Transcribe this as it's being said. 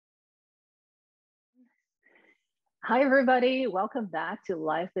Hi, everybody. Welcome back to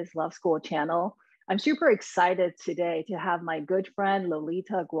Life is Love School channel. I'm super excited today to have my good friend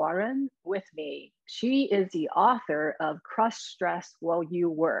Lolita Guarin with me. She is the author of Crush Stress While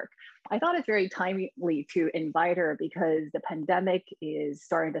You Work. I thought it's very timely to invite her because the pandemic is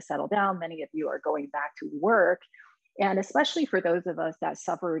starting to settle down. Many of you are going back to work. And especially for those of us that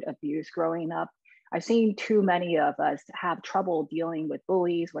suffered abuse growing up, I've seen too many of us have trouble dealing with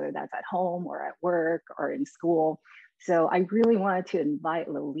bullies, whether that's at home or at work or in school. So I really wanted to invite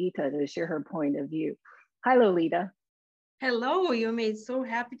Lolita to share her point of view. Hi, Lolita. Hello, you made so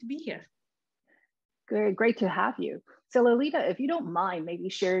happy to be here. Great to have you. So Lolita, if you don't mind, maybe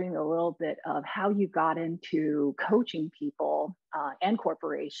sharing a little bit of how you got into coaching people and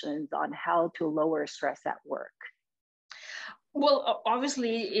corporations on how to lower stress at work. Well,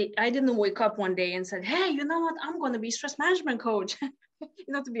 obviously, I didn't wake up one day and said, hey, you know what? I'm going to be a stress management coach.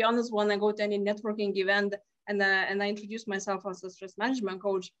 To be honest, when I go to any networking event and I introduce myself as a stress management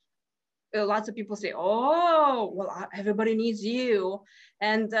coach, lots of people say, oh, well, everybody needs you.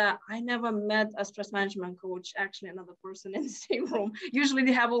 And I never met a stress management coach, actually another person in the same room. Usually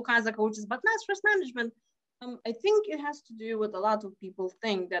they have all kinds of coaches, but not stress management. I think it has to do with a lot of people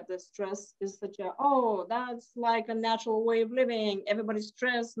think that the stress is such that's like a natural way of living. Everybody's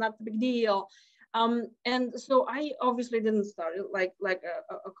stressed, not a big deal. And so I obviously didn't start it like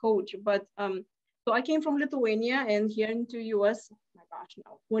a coach, but so I came from Lithuania and here into US, my gosh,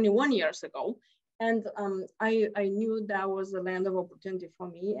 now 21 years ago. And I knew that was a land of opportunity for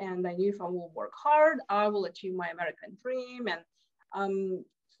me. And I knew if I will work hard, I will achieve my American dream. And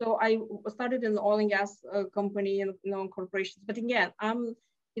so I started in the oil and gas company and corporations. But again,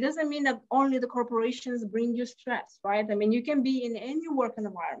 it doesn't mean that only the corporations bring you stress, right? I mean, you can be in any work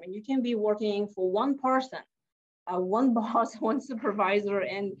environment. You can be working for one person, one boss, one supervisor,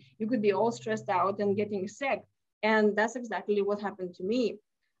 and you could be all stressed out and getting sick. And that's exactly what happened to me.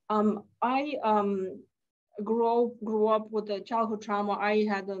 I grew up with a childhood trauma. I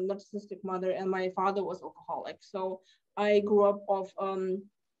had a narcissistic mother and my father was alcoholic. So I grew up of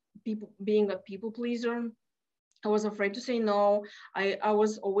being a people pleaser. I was afraid to say no. I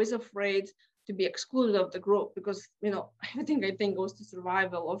was always afraid to be excluded of the group because, everything I think goes to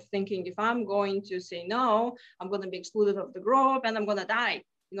survival of thinking if I'm going to say no, I'm going to be excluded of the group and I'm going to die.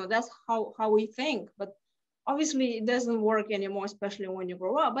 That's how we think. But obviously it doesn't work anymore, especially when you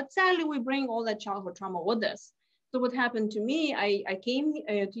grow up. But sadly, we bring all that childhood trauma with us. So what happened to me, I came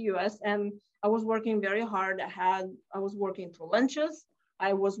to US and I was working very hard. I was working through lunches.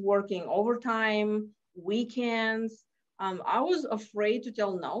 I was working overtime, weekends. I was afraid to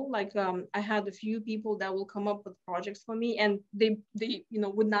tell no. Like I had a few people that will come up with projects for me, and they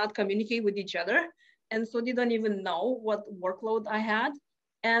would not communicate with each other, and so they don't even know what workload I had.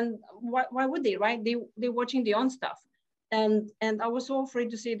 And why would they, right? They're watching their own stuff, and I was so afraid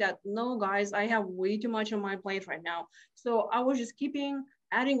to say that no, guys, I have way too much on my plate right now. So I was just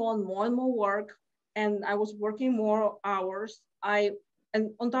adding on more and more work, and I was working more hours.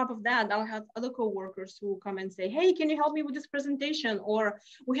 And on top of that, I'll have other coworkers who come and say, hey, can you help me with this presentation? Or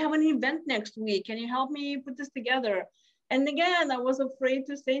we have an event next week. Can you help me put this together? And again, I was afraid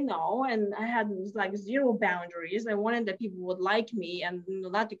to say no. And I had like zero boundaries. I wanted that people would like me and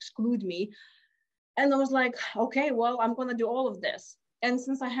not exclude me. And I was like, okay, well, I'm going to do all of this. And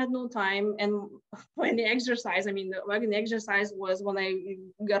since I had no time and when the exercise, the exercise was when I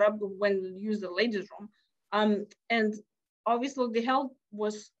got up, when use the ladies' room. And obviously the health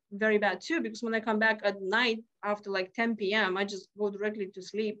was very bad too, because when I come back at night after like 10 p.m., I just go directly to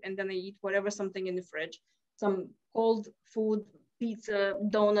sleep and then I eat something in the fridge, some cold food, pizza,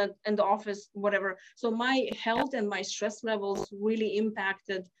 donut in the office, whatever. So my health and my stress levels really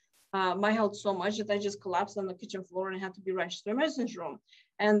impacted my health so much that I just collapsed on the kitchen floor and I had to be rushed to the emergency room.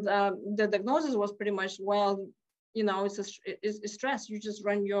 And the diagnosis was pretty much, well, it's stress. You just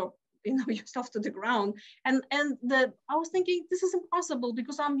run yourself to the ground. And I was thinking, this is impossible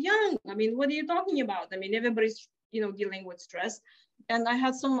because I'm young. What are you talking about? Everybody's, dealing with stress. And I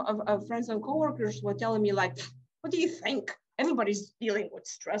had some of friends and coworkers who were telling me like, what do you think? Everybody's dealing with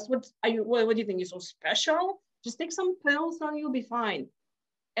stress. What do you think? You're so special? Just take some pills and you'll be fine.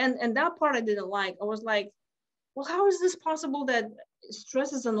 And that part I didn't like. I was like, well, how is this possible that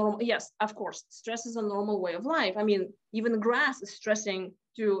stress is a normal? Yes, of course, stress is a normal way of life. Even grass is stressing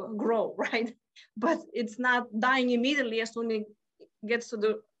to grow, right? But it's not dying immediately as soon as it gets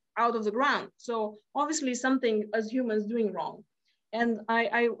out of the ground. So obviously something as humans doing wrong. And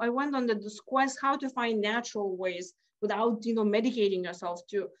I went on this quest how to find natural ways without medicating yourself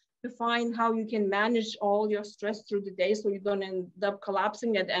to find how you can manage all your stress through the day so you don't end up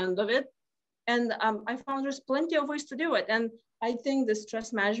collapsing at the end of it. And I found there's plenty of ways to do it. And I think the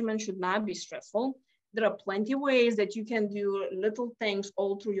stress management should not be stressful. There are plenty of ways that you can do little things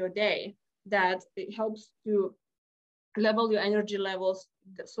all through your day that it helps to level your energy levels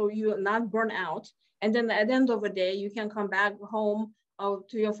so you're not burn out. And then at the end of the day, you can come back home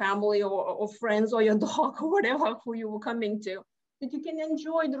to your family or friends or your dog or whatever who you were coming to, that you can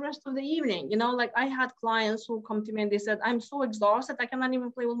enjoy the rest of the evening. You know, like I had clients who come to me and they said, I'm so exhausted, I cannot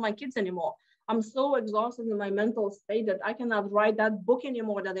even play with my kids anymore. I'm so exhausted in my mental state that I cannot write that book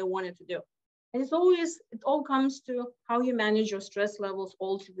anymore that I wanted to do. And it all comes to how you manage your stress levels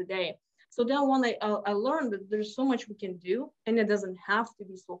all through the day. So then when I learned that there's so much we can do and it doesn't have to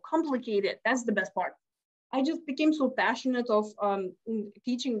be so complicated. That's the best part. I just became so passionate of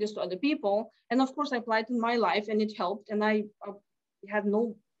teaching this to other people. And of course I applied in my life and it helped. And I had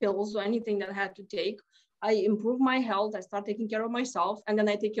no pills or anything that I had to take. I improved my health. I started taking care of myself, and then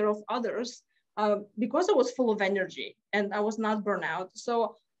I take care of others because I was full of energy and I was not burnt out.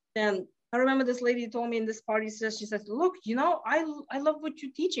 So then I remember this lady told me in this party, she said, look, you know, I love what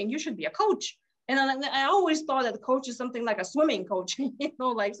you're teaching. You should be a coach. And I always thought that coach is something like a swimming coach, you know,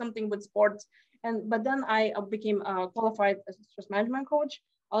 like something with sports. But then I became a qualified stress management coach,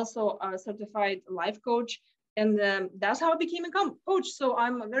 also a certified life coach. And that's how I became a coach. So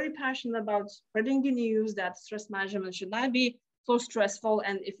I'm very passionate about spreading the news that stress management should not be so stressful.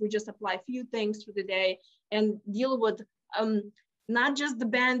 And if we just apply a few things through the day and deal with not just the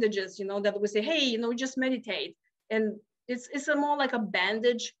bandages, you know, that we say, hey, you know, just meditate. And it's a more like a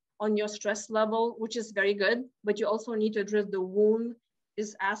bandage on your stress level, which is very good. But you also need to address the wound.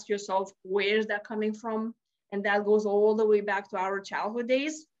 Is ask yourself, where is that coming from? And that goes all the way back to our childhood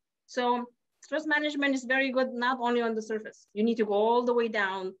days. So stress management is very good, not only on the surface. You need to go all the way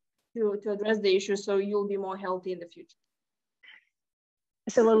down to address the issue so you'll be more healthy in the future.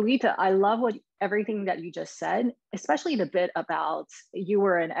 So Lolita, I love everything that you just said, especially the bit about you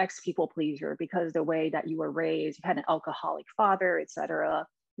were an ex-people pleaser because the way that you were raised, you had an alcoholic father, et cetera.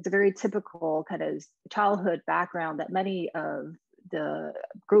 It's a very typical kind of childhood background that many of the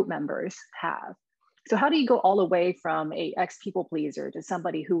group members have. So how do you go all the way from a ex-people pleaser to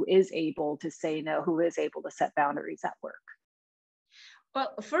somebody who is able to say no, who is able to set boundaries at work?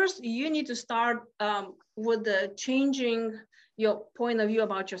 Well, first you need to start with the changing your point of view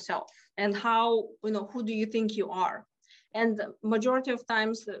about yourself and how, you know, who do you think you are? And the majority of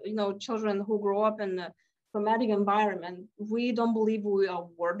times, you know, children who grow up in a traumatic environment, we don't believe we are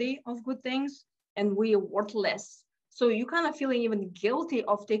worthy of good things and we are worthless. So you kind of feeling even guilty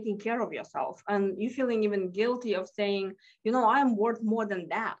of taking care of yourself, and you feeling even guilty of saying, you know, I'm worth more than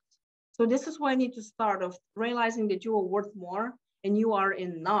that. So this is why I need to start of realizing that you are worth more and you are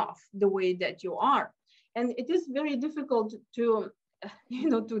enough the way that you are. And it is very difficult to, you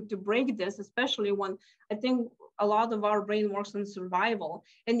know, to break this, especially when I think a lot of our brain works on survival.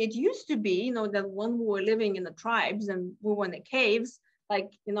 And it used to be, you know, that when we were living in the tribes and we were in the caves,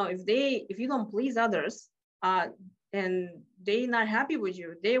 like, you know, if you don't please others, and they're not happy with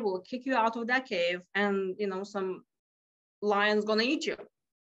you, they will kick you out of that cave, and, you know, some lion's gonna eat you.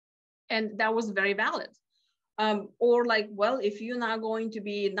 And that was very valid. Or like, well, if you're not going to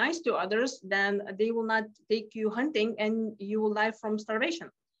be nice to others, then they will not take you hunting and you will die from starvation.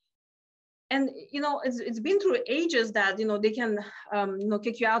 And, you know, it's been through ages that, you know, they can, you know,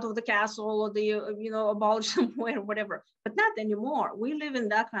 kick you out of the castle or they, you know, abolish somewhere, whatever, but not anymore. We live in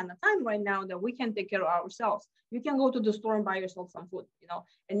that kind of time right now that we can take care of ourselves. You can go to the store and buy yourself some food, you know,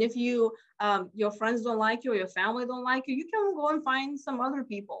 and if you, your friends don't like you or your family don't like you, you can go and find some other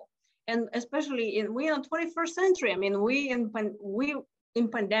people. And especially we in the 21st century, I mean, we in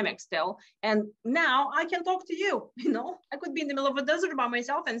pandemic still, and now I can talk to you, you know, I could be in the middle of a desert by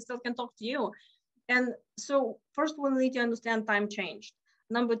myself and still can talk to you. And so first we need to understand time changed.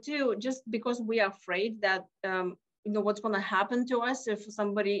 Number two, just because we are afraid that you know what's going to happen to us if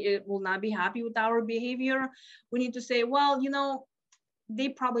somebody will not be happy with our behavior, we need to say, well, you know, they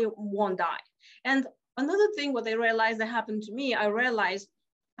probably won't die. And another thing what I realized that happened to me, I realized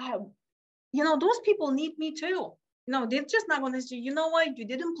you know, those people need me too. No, they're just not going to say, you know what, you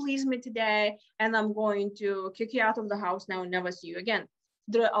didn't please me today, and I'm going to kick you out of the house now and never see you again.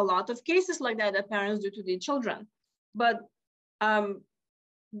 There are a lot of cases like that parents do to their children. But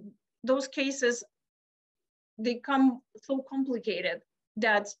those cases, they come so complicated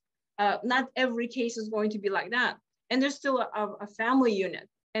that not every case is going to be like that. And there's still a family unit.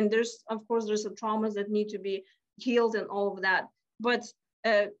 And there's, of course, there's some traumas that need to be healed and all of that. But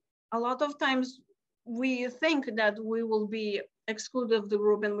a lot of times, we think that we will be excluded of the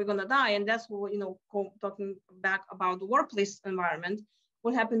group and we're going to die. And that's what, you know, talking back about the workplace environment.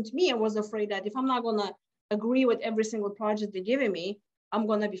 what happened to me, I was afraid that if I'm not gonna agree with every single project they're giving me, I'm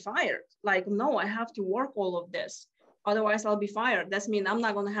gonna be fired. Like, no, I have to work all of this. Otherwise, I'll be fired. That means I'm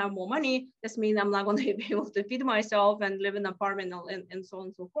not gonna have more money. That means I'm not gonna be able to feed myself and live in an apartment and so on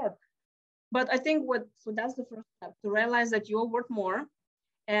and so forth. But I think so that's the first step, to realize that you're worth more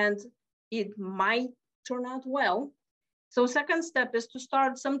and it might turn out well. So second step is to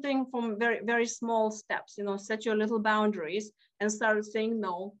start something from very, very small steps, set your little boundaries and start saying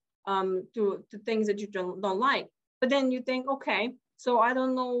no to things that you don't like. But then you think, okay, so I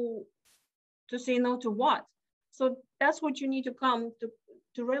don't know to say no to what. So that's what you need to come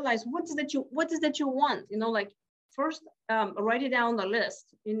to realize. What is that you want? Like first write it down the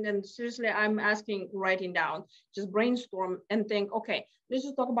list. And then seriously, I'm asking writing down, just brainstorm and think, okay, let's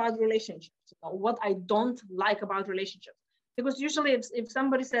just talk about relationships, what I don't like about relationships. Because usually if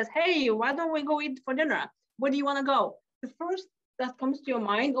somebody says, hey, why don't we go eat for dinner? Where do you want to go? The first that comes to your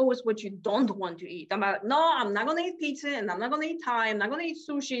mind always what you don't want to eat. I'm like, no, I'm not going to eat pizza and I'm not going to eat Thai. I'm not going to eat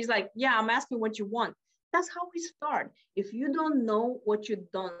sushi. It's like, yeah, I'm asking what you want. That's how we start. If you don't know what you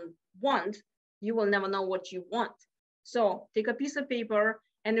don't want, you will never know what you want. So take a piece of paper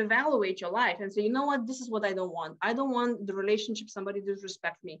and evaluate your life and say, you know what, this is what I don't want. I don't want the relationship somebody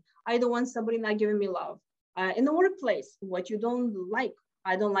disrespect me. I don't want somebody not giving me love. In the workplace, what you don't like.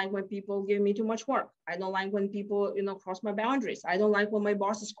 I don't like when people give me too much work. I don't like when people, cross my boundaries. I don't like when my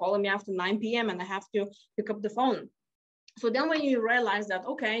boss is calling me after 9 p.m. and I have to pick up the phone. So then when you realize that,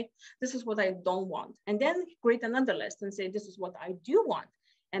 okay, this is what I don't want, and then create another list and say, this is what I do want.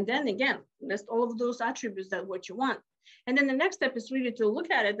 And then again, list all of those attributes that what you want. And then the next step is really to look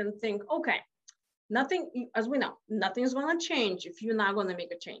at it and think, okay, nothing, as we know, nothing's going to change if you're not going to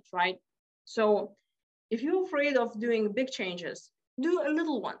make a change, right? So if you're afraid of doing big changes, do a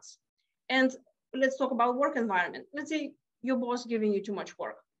little ones. And let's talk about work environment. Let's say your boss giving you too much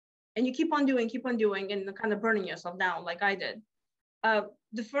work and you keep on doing and kind of burning yourself down like I did.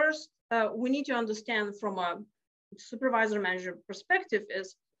 The first, we need to understand from a supervisor manager perspective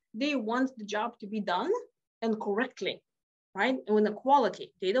is they want the job to be done and correctly, right? And with the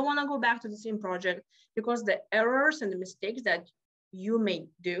quality. They don't want to go back to the same project because the errors and the mistakes that you may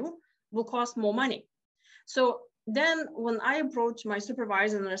do will cost more money. So then when I approached my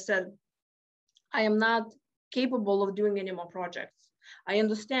supervisor and I said, I am not capable of doing any more projects. I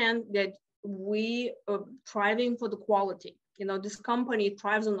understand that we are thriving for the quality. This company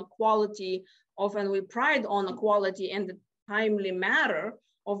thrives on the quality of, and we pride on the quality and the timely matter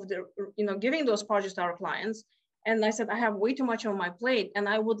of the, giving those projects to our clients. And I said, I have way too much on my plate and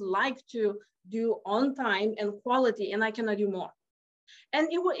I would like to do on time and quality and I cannot do more. And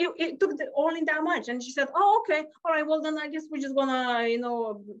it took only that much. And she said, oh, okay, all right, well then I guess we're just gonna,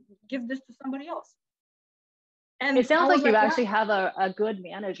 give this to somebody else. And it sounds like you actually have a good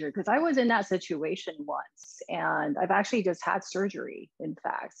manager, because I was in that situation once and I've actually just had surgery, in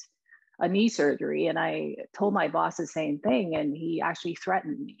fact, a knee surgery. And I told my boss the same thing. And he actually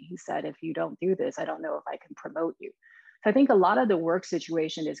threatened me. He said, if you don't do this, I don't know if I can promote you. So I think a lot of the work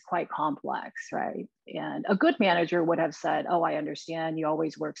situation is quite complex, right? And a good manager would have said, oh, I understand. You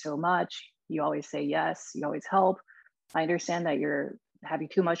always work so much. You always say yes. You always help. I understand that you're having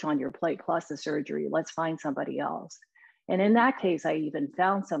too much on your plate plus the surgery. Let's find somebody else. And in that case, I even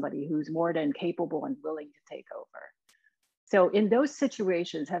found somebody who's more than capable and willing to take over. So in those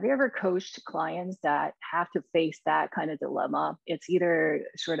situations, have you ever coached clients that have to face that kind of dilemma? It's either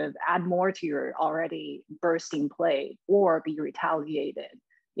sort of add more to your already bursting plate or be retaliated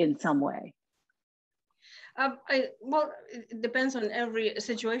in some way. Well, it depends on every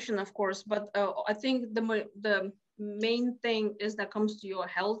situation, of course, but I think the main thing is that comes to your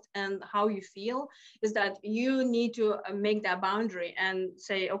health and how you feel is that you need to make that boundary and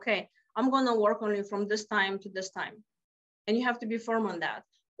say, okay, I'm going to work only from this time to this time. And you have to be firm on that.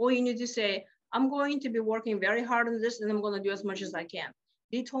 Or you need to say, I'm going to be working very hard on this and I'm going to do as much as I can.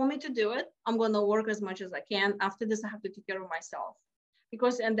 They told me to do it. I'm going to work as much as I can. After this, I have to take care of myself.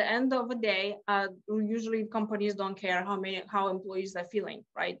 Because at the end of the day, usually companies don't care how employees are feeling,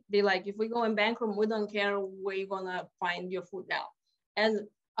 right? They like, if we go in bankrupt, we don't care where you're going to find your food now. And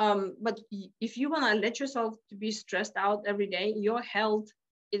but if you're going to let yourself to be stressed out every day, your health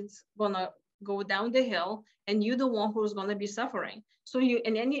is going to go down the hill and you're the one who's going to be suffering. So you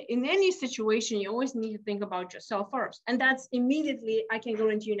in any situation, you always need to think about yourself first. And that's immediately, I can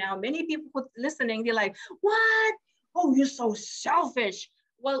guarantee you now, many people who listening, they're like, what? Oh, you're so selfish.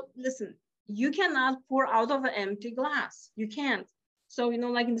 Well, listen, you cannot pour out of an empty glass. You can't. So,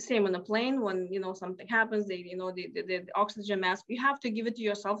 like in the same on a plane, when, something happens, the oxygen mask, you have to give it to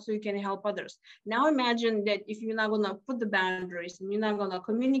yourself so you can help others. Now imagine that if you're not going to put the boundaries and you're not going to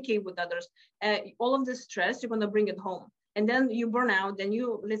communicate with others, all of this stress, you're going to bring it home. And then you burn out, then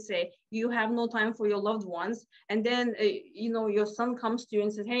let's say you have no time for your loved ones. And then, your son comes to you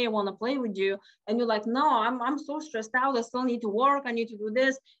and says, hey, I want to play with you. And you're like, no, I'm so stressed out. I still need to work. I need to do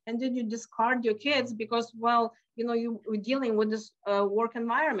this. And then you discard your kids because, well, you're dealing with this work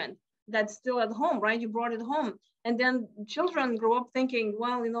environment that's still at home, right? You brought it home. And then children grow up thinking,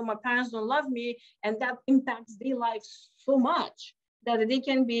 well, my parents don't love me. And that impacts their life so much that they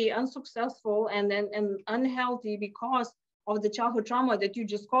can be unsuccessful and unhealthy because of the childhood trauma that you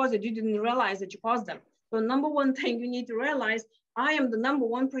just caused, that you didn't realize that you caused them. So number one thing you need to realize, I am the number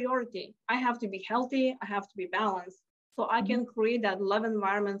one priority. I have to be healthy. I have to be balanced. So I can create that love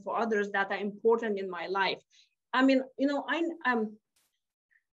environment for others that are important in my life. I mean,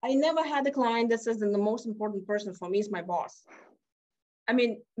 I never had a client that says that the most important person for me is my boss. I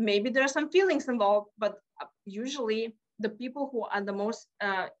mean, maybe there are some feelings involved, but usually the people who are the most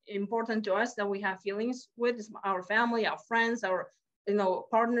important to us that we have feelings with is our family, our friends, our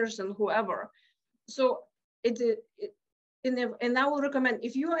partners, and whoever. So and I will recommend,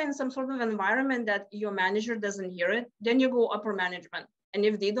 if you are in some sort of environment that your manager doesn't hear it, then you go upper management. And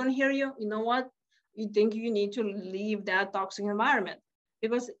if they don't hear you, you know what? You think you need to leave that toxic environment.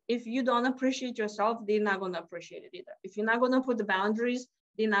 Because if you don't appreciate yourself, they're not going to appreciate it either. If you're not going to put the boundaries,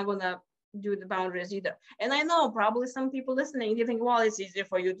 they're not going to do the boundaries either. And I know probably some people listening, they think, well, it's easier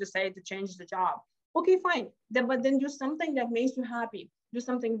for you to say to change the job. Okay, fine. But then do something that makes you happy. Do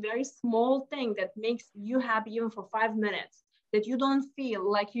something very small thing that makes you happy even for 5 minutes, that you don't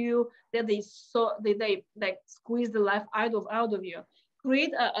feel like they like squeeze the life out of you.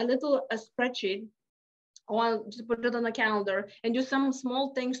 Create a little spreadsheet, or just put it on a calendar and do some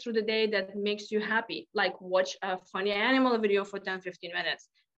small things through the day that makes you happy, like watch a funny animal video for 10-15 minutes.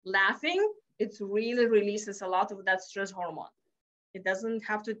 Laughing, it really releases a lot of that stress hormone. It doesn't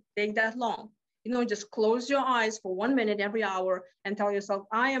have to take that long. Just close your eyes for 1 minute every hour and tell yourself,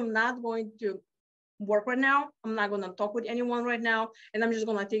 I am not going to work right now. I'm not going to talk with anyone right now. And I'm just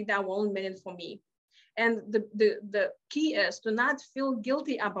going to take that 1 minute for me. And the key is to not feel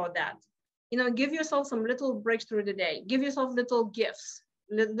guilty about that. Give yourself some little breaks through the day. Give yourself little gifts,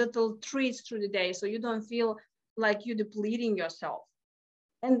 little treats through the day, so you don't feel like you're depleting yourself.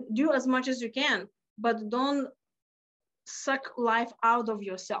 And do as much as you can, but don't suck life out of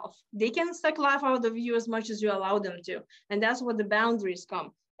yourself. They can suck life out of you as much as you allow them to. And that's where the boundaries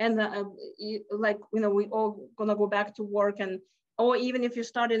come. And we all gonna go back to work, or even if you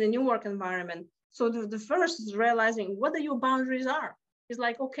start in a new work environment. So the first is realizing what your boundaries are. It's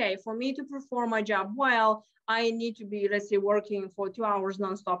like, okay, for me to perform my job well, I need to be, let's say, working for 2 hours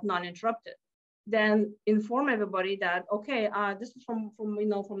nonstop, non-interrupted. Then inform everybody that, okay, this is from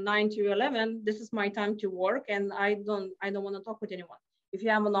 9 to 11. This is my time to work, and I don't want to talk with anyone. If you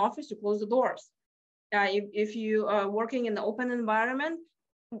have an office, you close the doors. If you are working in the open environment,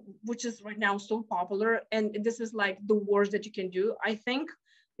 which is right now so popular, and this is like the worst that you can do, I think,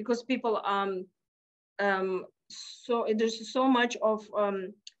 because people so there's so much of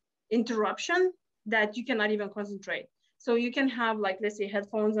interruption that you cannot even concentrate. So you can have, like, let's say,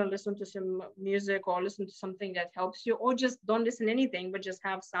 headphones and listen to some music or listen to something that helps you, or just don't listen to anything, but just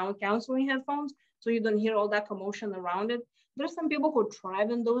have sound counseling headphones so you don't hear all that commotion around it. There's some people who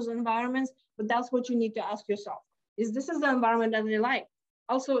thrive in those environments, but that's what you need to ask yourself. Is the environment that they like?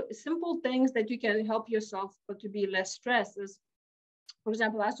 Also, simple things that you can help yourself to be less stressed is, for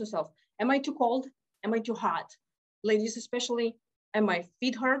example, ask yourself, am I too cold? Am I too hot? Ladies especially, am my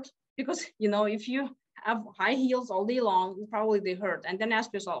feet hurt? Because, if you have high heels all day long, probably they hurt. And then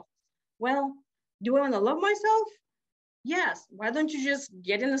ask yourself, well, do I want to love myself? Yes. Why don't you just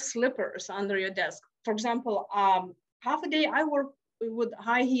get in the slippers under your desk? For example, half a day I work with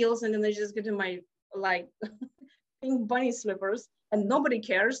high heels, and then I just get in my pink bunny slippers, and nobody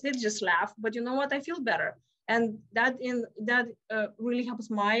cares. They just laugh. But you know what? I feel better. And that really helps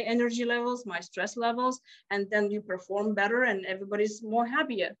my energy levels, my stress levels, and then you perform better and everybody's more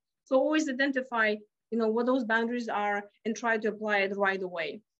happier. So always identify, what those boundaries are and try to apply it right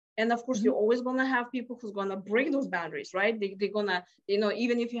away. And of course, you're always going to have people who's going to break those boundaries, right? They're going to,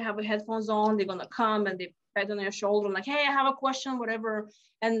 even if you have headphones on, they're going to come and they pat on your shoulder like, hey, I have a question, whatever.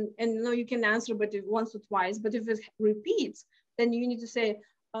 And you can answer, but once or twice. But if it repeats, then you need to say,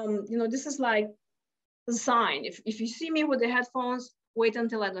 this is like a sign. If you see me with the headphones, wait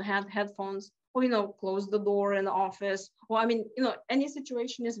until I don't have headphones, or, close the door in the office. Or, any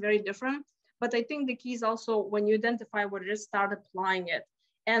situation is very different. But I think the key is also when you identify what it is, start applying it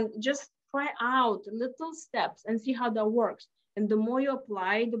and just try out little steps and see how that works. And the more you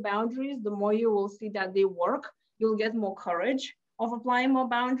apply the boundaries, the more you will see that they work. You'll get more courage of applying more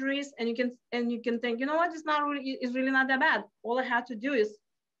boundaries, and you can think, you know what, it's really not that bad. All I had to do is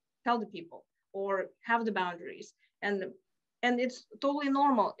tell the people or have the boundaries. And it's totally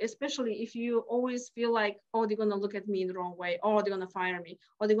normal, especially if you always feel like, oh, they're gonna look at me in the wrong way, or they're gonna fire me,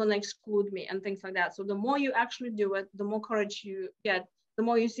 or they're gonna exclude me, and things like that. So the more you actually do it, the more courage you get, the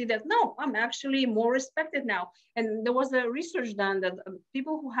more you see that, no, I'm actually more respected now. And there was a research done that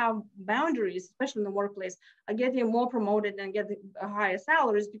people who have boundaries, especially in the workplace, are getting more promoted and getting higher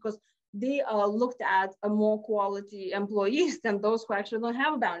salaries because they looked at a more quality employees than those who actually don't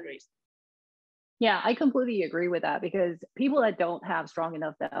have boundaries. Yeah, I completely agree with that because people that don't have strong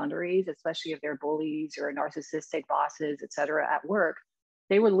enough boundaries, especially if they're bullies or narcissistic bosses, et cetera, at work,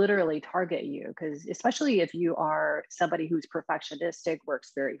 they would literally target you because especially if you are somebody who's perfectionistic,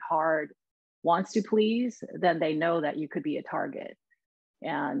 works very hard, wants to please, then they know that you could be a target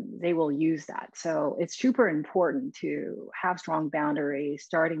and they will use that. So it's super important to have strong boundaries,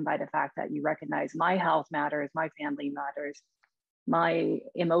 starting by the fact that you recognize my health matters, my family matters, my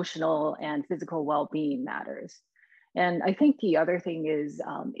emotional and physical well-being matters. And I think the other thing is,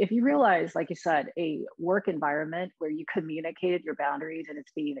 if you realize, like you said, a work environment where you communicated your boundaries and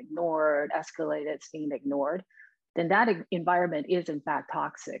it's being ignored, escalated, it's being ignored, then that environment is in fact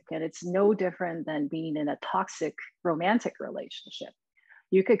toxic. And it's no different than being in a toxic romantic relationship.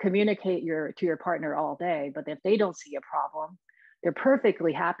 You could communicate to your partner all day, but if they don't see a problem, they're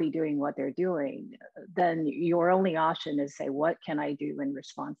perfectly happy doing what they're doing, then your only option is say, what can I do in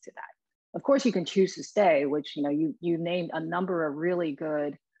response to that? Of course, you can choose to stay, which you named a number of really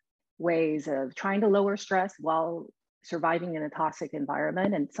good ways of trying to lower stress while surviving in a toxic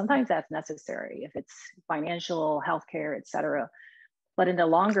environment. And sometimes that's necessary if it's financial, healthcare, et cetera. But in the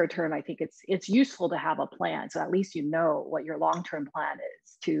longer term, I think it's useful to have a plan. So at least you know what your long-term plan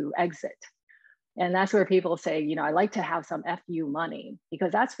is to exit. And that's where people say, I like to have some FU money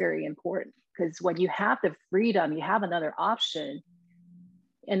because that's very important. Because when you have the freedom, you have another option.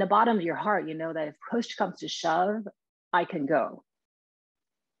 In the bottom of your heart, you know that if push comes to shove, I can go.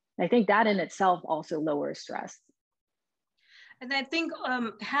 I think that in itself also lowers stress. And I think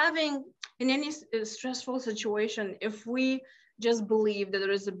having in any stressful situation, if we just believe that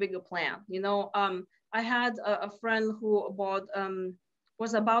there is a bigger plan, I had a friend who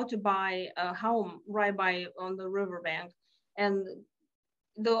was about to buy a home right by on the riverbank, and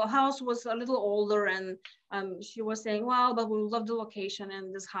the house was a little older, and she was saying, well, but we love the location,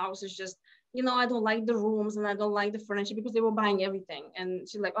 and this house is just, I don't like the rooms and I don't like the furniture, because they were buying everything. And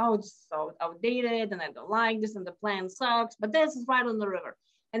she's like, oh, it's so outdated and I don't like this and the plan sucks, but this is right on the river.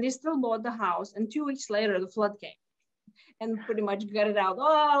 And they still bought the house, and 2 weeks later the flood came and pretty much got it out.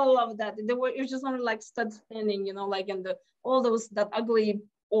 All of that. It was just only like stud standing, like in that ugly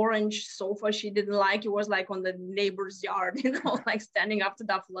orange sofa she didn't like. It was like on the neighbor's yard, like standing after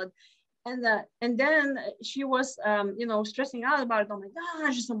that flood. And then she was, stressing out about it. Oh my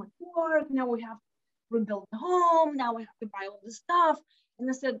gosh, there's so much work. Now we have to rebuild the home. Now we have to buy all this stuff. And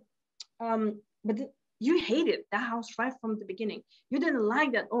I said, you hated that house right from the beginning. You didn't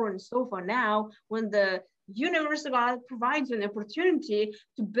like that orange sofa. Now, when the universe God provides you an opportunity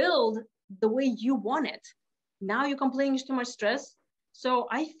to build the way you want it, now you're complaining it's too much stress. So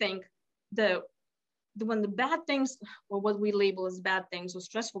I think when the bad things, or what we label as bad things or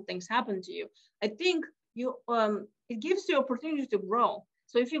stressful things, happen to you, I think it gives you opportunity to grow.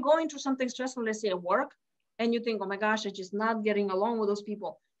 So if you're going through something stressful, let's say at work, and you think, oh my gosh, I'm just not getting along with those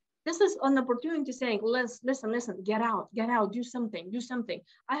people, this is an opportunity saying, listen, get out, do something.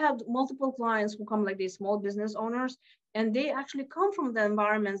 I have multiple clients who come like these small business owners, and they actually come from the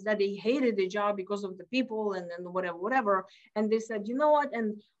environments that they hated their job because of the people and then whatever. And they said, you know what?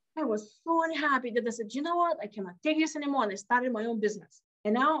 And I was so unhappy that they said, you know what? I cannot take this anymore. And I started my own business.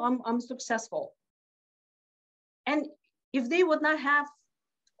 And now I'm successful. And if they would not have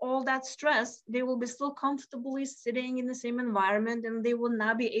all that stress, they will be still comfortably sitting in the same environment, and they will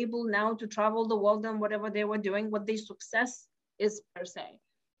not be able now to travel the world and whatever they were doing, what their success is per se.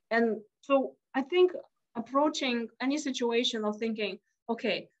 And so I think approaching any situation of thinking,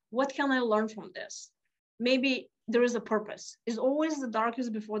 okay, what can I learn from this? Maybe there is a purpose. It's always the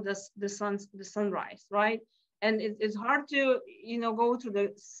darkest before the sunrise, right? And it's hard to, go through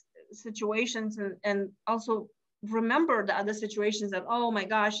the situations and also remember the other situations that, oh my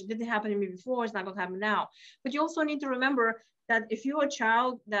gosh, it didn't happen to me before, it's not going to happen now. But you also need to remember that if you're a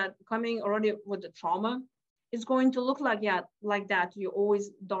child that coming already with the trauma, it's going to look like that. You're always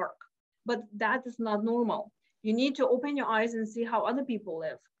dark. but that is not normal. You need to open your eyes and see how other people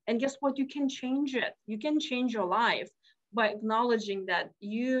live. And guess what? You can change it. You can change your life by acknowledging that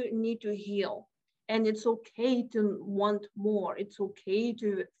you need to heal. And it's okay to want more. It's okay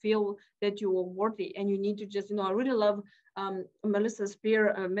to feel that you are worthy. And you need to just, I really love Melissa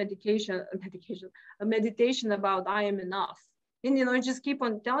Spear a meditation about I am enough. And you just keep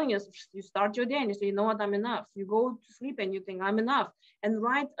on telling us, you start your day and you say, you know what, I'm enough. You go to sleep and you think I'm enough. And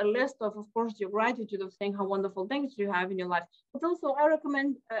write a list of course, your gratitude of saying how wonderful things you have in your life. But also I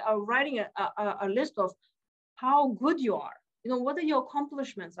recommend writing a list of how good you are. What are your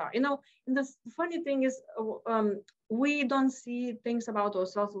accomplishments are. And the funny thing is, we don't see things about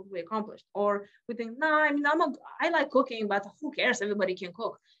ourselves that we accomplished, or we think, nah, I like cooking, but who cares? Everybody can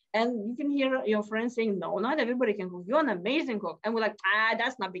cook. And you can hear your friends saying, no, not everybody can cook. You're an amazing cook. And we're like,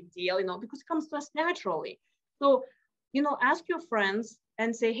 that's not a big deal, because it comes to us naturally. So, ask your friends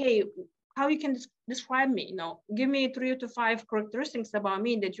and say, hey, how you can describe me, give me 3 to 5 characteristics about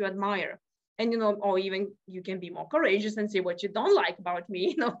me that you admire. And, or even you can be more courageous and say what you don't like about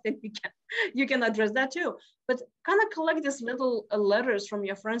me, then you can address that too. But kind of collect these little letters from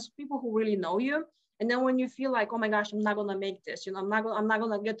your friends, people who really know you. And then when you feel like, oh my gosh, I'm not going to make this, I'm not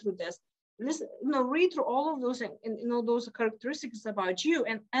going to get through this. Listen, read through all of those, and, those characteristics about you,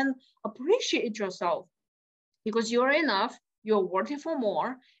 and appreciate yourself, because you're enough, you're worthy for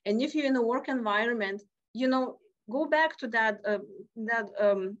more. And if you're in a work environment, go back to that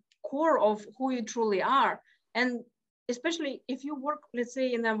core of who you truly are. And especially if you work, let's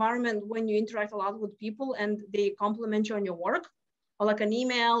say, in an environment when you interact a lot with people and they compliment you on your work, or like an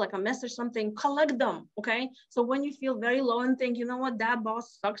email, like a message, something, collect them, okay? So when you feel very low and think, you know what, that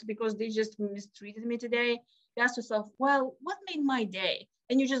boss sucks because they just mistreated me today, you ask yourself, well, what made my day?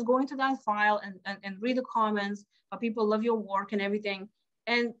 And you just go into that file and read the comments, how people love your work and everything.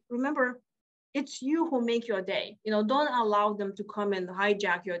 And remember, it's you who make your day. Don't allow them to come and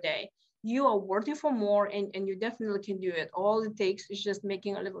hijack your day. You are worthy for more, and you definitely can do it. All it takes is just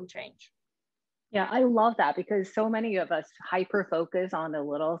making a little change. Yeah, I love that, because so many of us hyper focus on the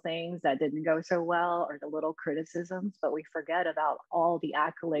little things that didn't go so well, or the little criticisms, but we forget about all the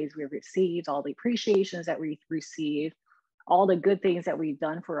accolades we've received, all the appreciations that we've received, all the good things that we've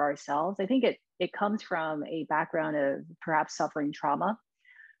done for ourselves. I think it comes from a background of perhaps suffering trauma,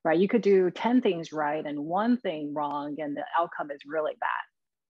 right? You could do 10 things right and one thing wrong, and the outcome is really bad.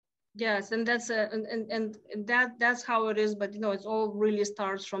 Yes, and that's that's how it is. But it's all really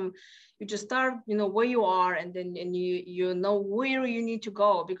starts from, you just start where you are, and then you know where you need to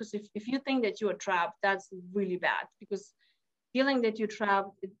go. Because if you think that you are trapped, that's really bad. Because feeling that you're trapped,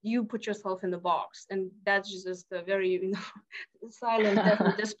 you put yourself in the box, and that's just a very silent death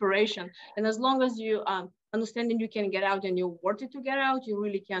and desperation. And as long as you understand that you can get out and you're worthy to get out, you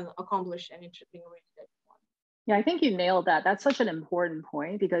really can accomplish anything really that you want. Yeah, I think you nailed that. That's such an important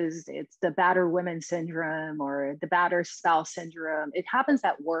point, because it's the batter women syndrome or the batter spouse syndrome. It happens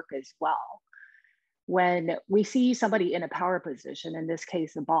at work as well. When we see somebody in a power position, in this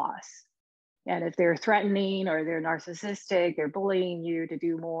case, a boss, and if they're threatening or they're narcissistic, they're bullying you to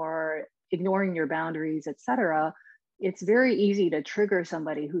do more, ignoring your boundaries, etc., it's very easy to trigger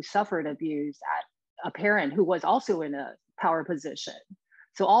somebody who suffered abuse at a parent who was also in a power position.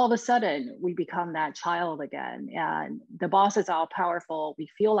 So all of a sudden, we become that child again, and the boss is all powerful. We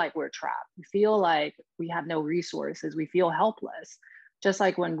feel like we're trapped. We feel like we have no resources. We feel helpless, just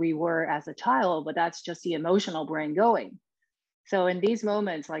like when we were as a child, but that's just the emotional brain going. So in these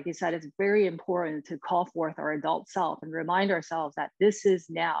moments, like you said, it's very important to call forth our adult self and remind ourselves that this is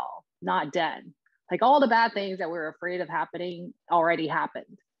now, not then. Like all the bad things that we're afraid of happening already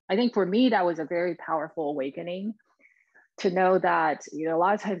happened. I think for me, that was a very powerful awakening, to know that, a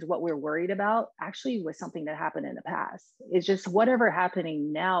lot of times what we're worried about actually was something that happened in the past. It's just whatever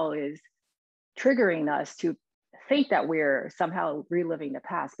happening now is triggering us to think that we're somehow reliving the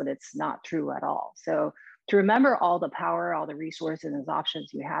past, but it's not true at all. So to remember all the power, all the resources and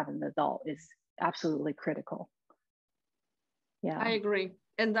options you have as an adult is absolutely critical. Yeah. I agree.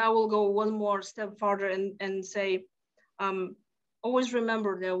 And I will go one more step further and say, always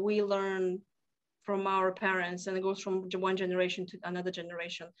remember that we learn from our parents, and it goes from one generation to another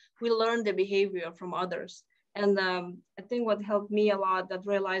generation. We learn the behavior from others. And I think what helped me a lot, that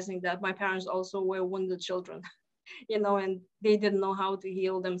realizing that my parents also were wounded children, and they didn't know how to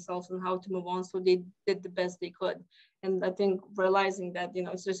heal themselves and how to move on. So they did the best they could. And I think realizing that,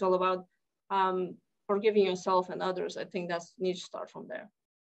 it's just all about forgiving yourself and others. I think that's needs to start from there.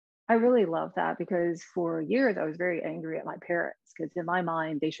 I really love that, because for years I was very angry at my parents, because in my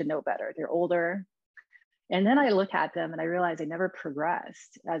mind, they should know better. They're older. And then I look at them and I realize they never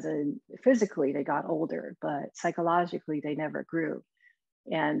progressed, as in physically they got older, but psychologically they never grew.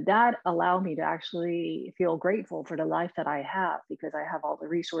 And that allowed me to actually feel grateful for the life that I have, because I have all the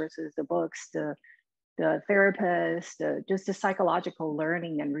resources, the books, the therapist, just the psychological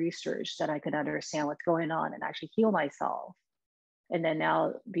learning and research that I could understand what's going on and actually heal myself. And then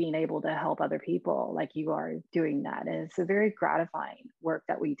now being able to help other people like you are doing that. And it's a very gratifying work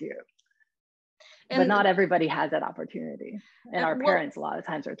that we do. But not everybody has that opportunity. And our parents a lot of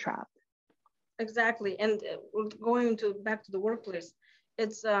times are trapped. Exactly. And going back to the workplace,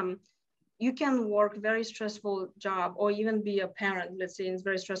 it's you can work very stressful job, or even be a parent, let's say, it's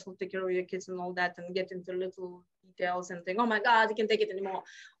very stressful to take care of your kids and all that, and get into little details and think, oh my God, I can't take it anymore.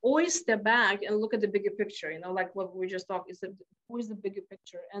 Always step back and look at the bigger picture, like what we just talked, who is the bigger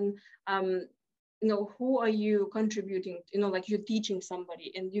picture? And who are you contributing, like you're teaching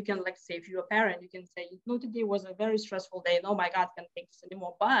somebody, and you can, like, say, if you're a parent, you can say, today was a very stressful day, and oh my God, I can't take this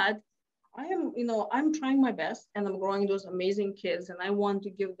anymore, but I'm trying my best, and I'm growing those amazing kids, and I want to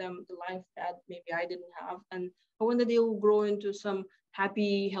give them the life that maybe I didn't have. And I want that they will grow into some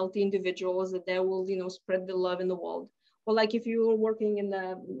happy, healthy individuals, that they will, spread the love in the world. Or like if you're working in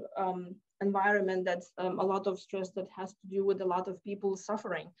the environment that's a lot of stress that has to do with a lot of people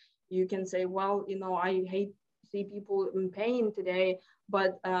suffering, you can say, well, I hate to see people in pain today,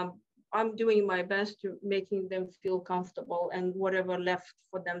 but I'm doing my best to making them feel comfortable, and whatever left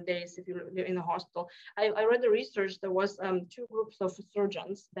for them days if you're in a hospital. I read the research. There was 2 groups of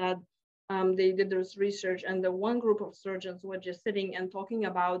surgeons that they did this research, and the one group of surgeons were just sitting and talking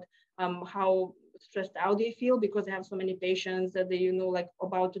about how stressed out they feel because they have so many patients that they, like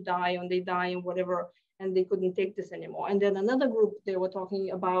about to die, and they die and whatever, and they couldn't take this anymore. And then another group, they were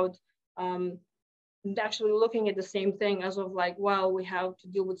talking about actually looking at the same thing, as of like, well, we have to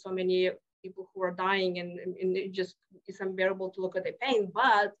deal with so many people who are dying, and it's unbearable to look at their pain,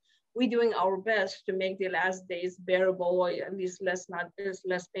 but we're doing our best to make the last days bearable, or at least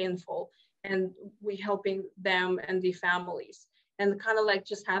less painful, and we're helping them and the families. And kind of like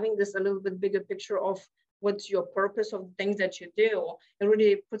just having this a little bit bigger picture of what's your purpose of things that you do, it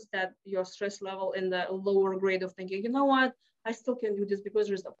really puts that your stress level in the lower grade of thinking, what, I still can do this because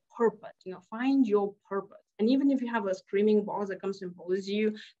there's a purpose. Find your purpose. And even if you have a screaming boss that comes and bullies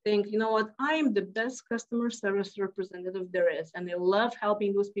you, think, what, I am the best customer service representative there is, and I love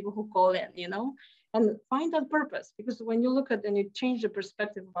helping those people who call in, and find that purpose. Because when you look at and you change the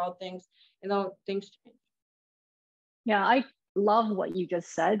perspective about things, things change. Yeah, I love what you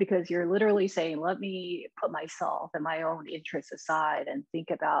just said, because you're literally saying, let me put myself and my own interests aside and think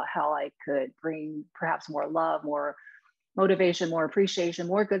about how I could bring perhaps more love, more motivation, more appreciation,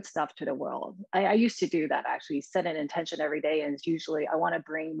 more good stuff to the world. I used to do that, actually set an intention every day. And it's usually, I want to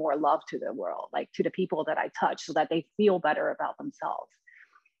bring more love to the world, like to the people that I touch, so that they feel better about themselves.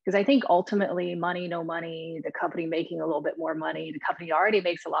 Because I think ultimately, money, no money, the company making a little bit more money, the company already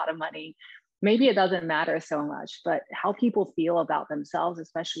makes a lot of money, maybe it doesn't matter so much, but how people feel about themselves,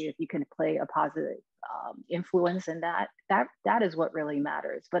 especially if you can play a positive influence in that is what really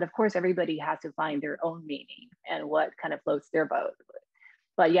matters. But of course, everybody has to find their own meaning and what kind of floats their boat.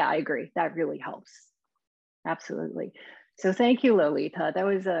 But yeah, I agree. That really helps. Absolutely. So thank you, Lolita. That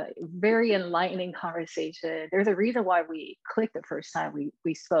was a very enlightening conversation. There's a reason why we clicked the first time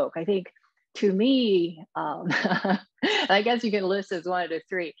we spoke. I think, to me, I guess you can list as one of the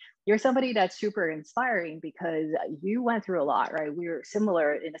 3. You're somebody that's super inspiring because you went through a lot, right? We were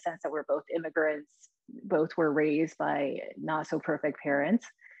similar in the sense that we're both immigrants, both were raised by not so perfect parents.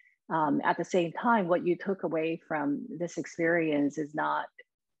 At the same time, what you took away from this experience is not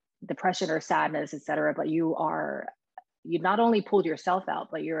depression or sadness, et cetera, but you not only pulled yourself out,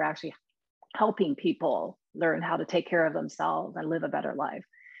 but you're actually helping people learn how to take care of themselves and live a better life.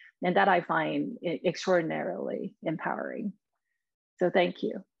 And that I find extraordinarily empowering. So thank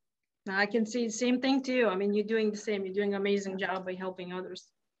you. I can see the same thing too. I mean, you're doing the same. You're doing an amazing job by helping others.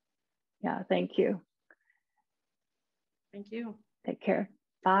 Yeah, thank you. Thank you. Take care.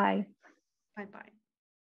 Bye.